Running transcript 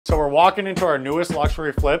So we're walking into our newest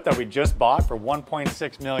luxury flip that we just bought for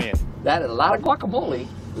 $1.6 million. That is a lot of guacamole,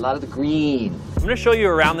 a lot of the green. I'm gonna show you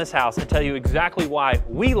around this house and tell you exactly why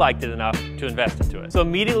we liked it enough to invest into it. So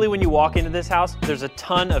immediately when you walk into this house, there's a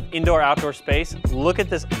ton of indoor-outdoor space. Look at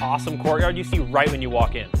this awesome courtyard you see right when you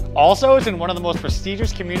walk in. Also, it's in one of the most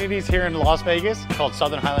prestigious communities here in Las Vegas called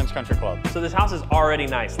Southern Highlands Country Club. So this house is already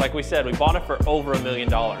nice. Like we said, we bought it for over $1 million.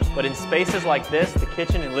 But in spaces like this, the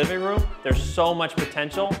kitchen and living room, there's so much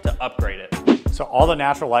potential to upgrade it. So all the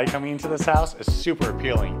natural light coming into this house is super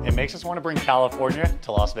appealing. It makes us want to bring California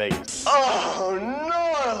to Las Vegas. Oh,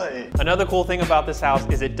 gnarly! Another cool thing about this house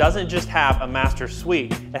is it doesn't just have a master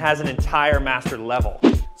suite, it has an entire master level.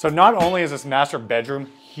 So not only is this master bedroom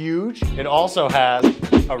huge, it also has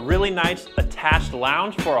a really nice attached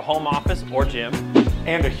lounge for a home office or gym,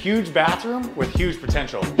 and a huge bathroom with huge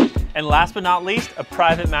potential. And last but not least, a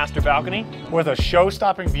private master balcony with a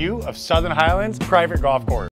show-stopping view of Southern Highlands private golf course.